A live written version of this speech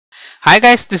Hi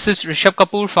guys, this is Rishabh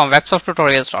Kapoor from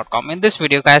websofttutorials.com. In this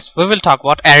video guys, we will talk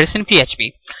about arrays in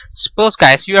PHP. Suppose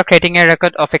guys, you are creating a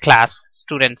record of a class,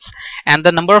 students, and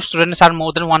the number of students are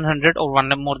more than 100 or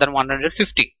more than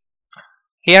 150.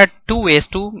 Here are two ways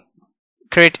to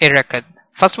create a record.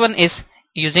 First one is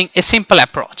using a simple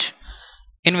approach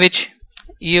in which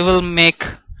you will make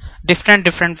different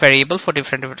variables for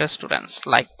different students,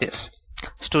 like this: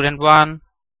 student 1,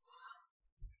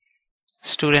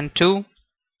 student 2,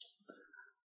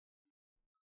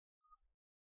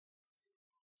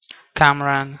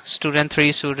 Cameron, student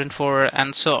 3, student 4,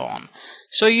 and so on.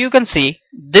 So you can see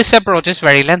this approach is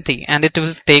very lengthy and it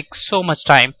will take so much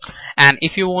time, and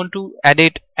if you want to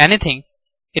edit anything,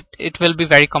 it will be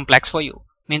very complex for you,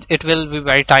 means it will be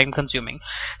very time consuming.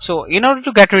 So in order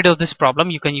to get rid of this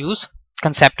problem, you can use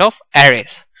concept of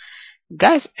arrays.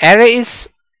 Guys, array is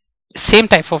same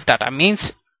type of data,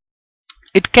 means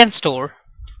it can store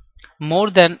more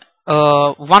than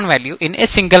one value in a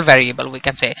single variable. We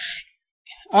can say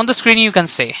on the screen, you can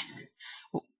say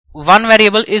one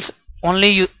variable is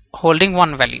only holding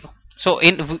one value. So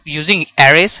in using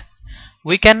arrays,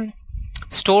 we can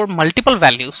store multiple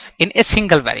values in a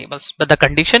single variables, but the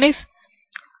condition is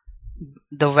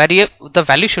the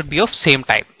value should be of same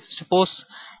type. Suppose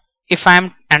if I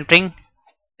am entering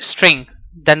string,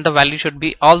 then the value should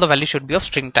be all the values should be of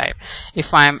string type. If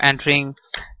I am entering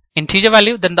integer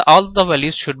value, then all the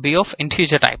values should be of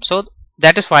integer type. So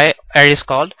that is why array is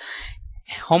called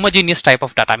homogeneous type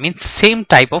of data, means same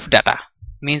type of data,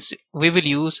 means we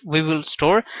will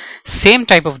store same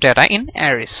type of data in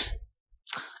arrays.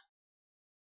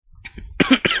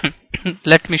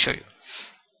 Let me show you.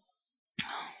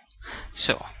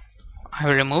 So I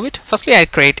will remove it. Firstly, I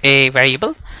create a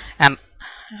variable and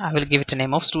I will give it a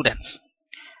name of students.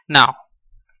 Now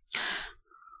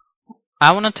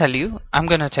I'm gonna tell you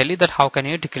that how can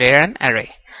you declare an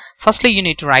array. Firstly, you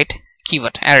need to write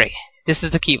keyword array. This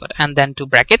is the keyword, and then two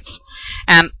brackets,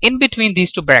 and in between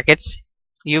these two brackets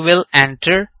you will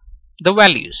enter the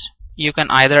values. You can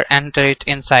either enter it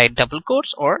inside double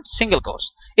quotes or single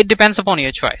quotes. It depends upon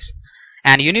your choice,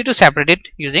 and you need to separate it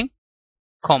using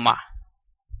comma.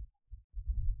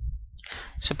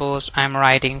 Suppose I'm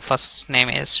writing first name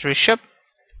is Rishabh,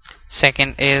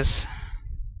 second is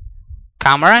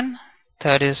Cameron,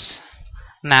 third is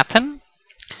Nathan,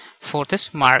 fourth is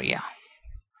Maria.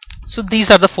 So these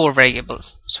are the four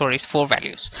values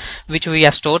which we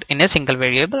have stored in a single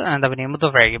variable, and the name of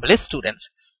the variable is students.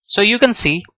 So you can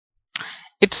see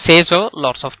it saves a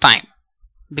lots of time,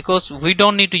 because we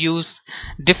don't need to use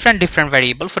different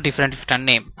variable for different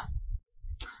name.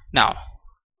 Now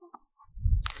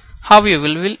how you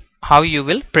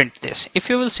will print this? If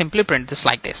you will simply print this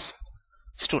like this: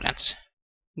 students,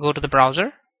 go to the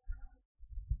browser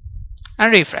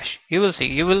and refresh, you will see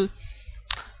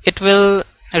it will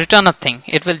return nothing.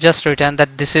 It will just return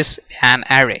that this is an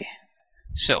array.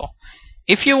 So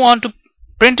if you want to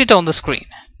print it on the screen,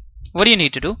 what do you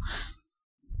need to do?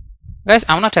 Guys,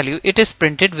 I'm gonna tell you, it is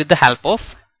printed with the help of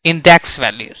index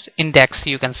values. Index,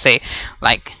 you can say,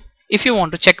 like if you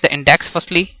want to check the index,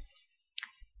 firstly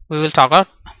we will talk about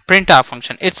print r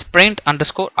function. It's print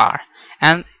underscore r,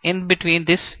 and in between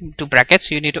these two brackets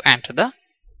you need to enter the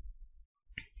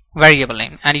variable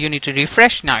name, and you need to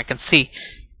refresh. Now you can see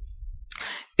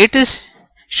it is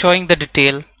showing the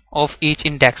detail of each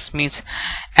index, means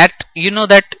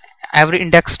that every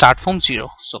index start from 0.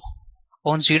 So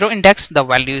on 0 index the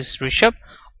value is Rishabh,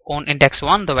 on index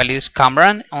 1 the value is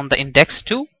Cameron, on the index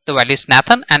 2 the value is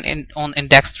Nathan, and on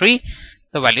index 3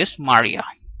 the value is Maria.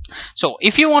 So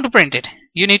if you want to print it,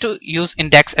 you need to use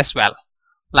index as well,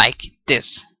 like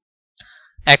this: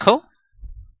 echo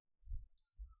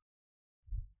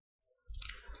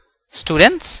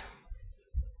students.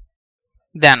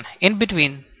 Then in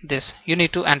between this you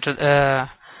need to enter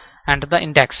the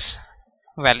index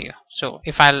value. So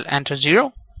if I'll enter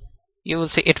 0, you will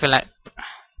see it will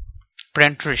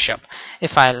print Rishabh.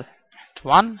 If I'll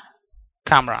 1,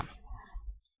 Cameron,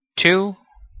 2,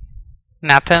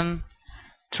 Nathan,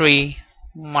 3,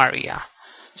 Maria.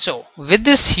 So with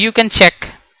this you can check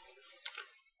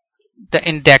the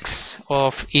index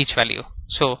of each value.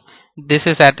 So this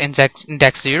is at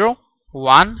index 0,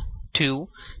 1, 2,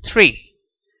 3.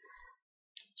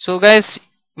 So guys,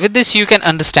 with this you can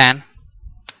understand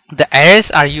the arrays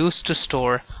are used to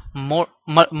store more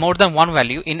than one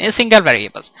value in a single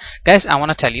variable. Guys, I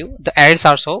want to tell you the arrays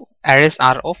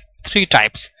are of three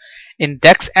types: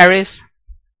 index arrays,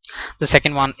 the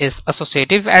second one is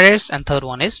associative arrays, and third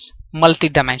one is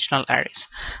multi-dimensional arrays.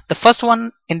 The first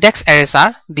one, index arrays,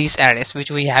 are these arrays which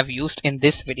we have used in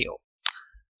this video.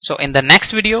 So in the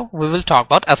next video we will talk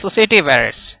about associative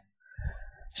arrays.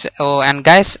 So, and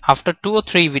guys, after 2 or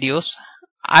 3 videos,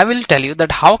 I will tell you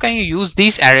that how can you use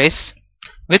these arrays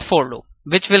with for loop,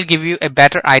 which will give you a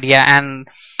better idea, and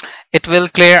it will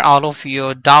clear all of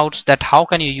your doubts that how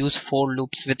can you use for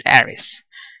loops with arrays.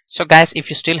 So guys, if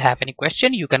you still have any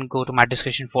question, you can go to my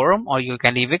discussion forum or you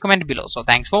can leave a comment below. So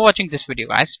thanks for watching this video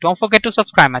guys. Don't forget to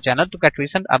subscribe my channel to get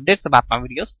recent updates about my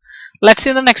videos. Let's see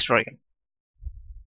you in the next tutorial.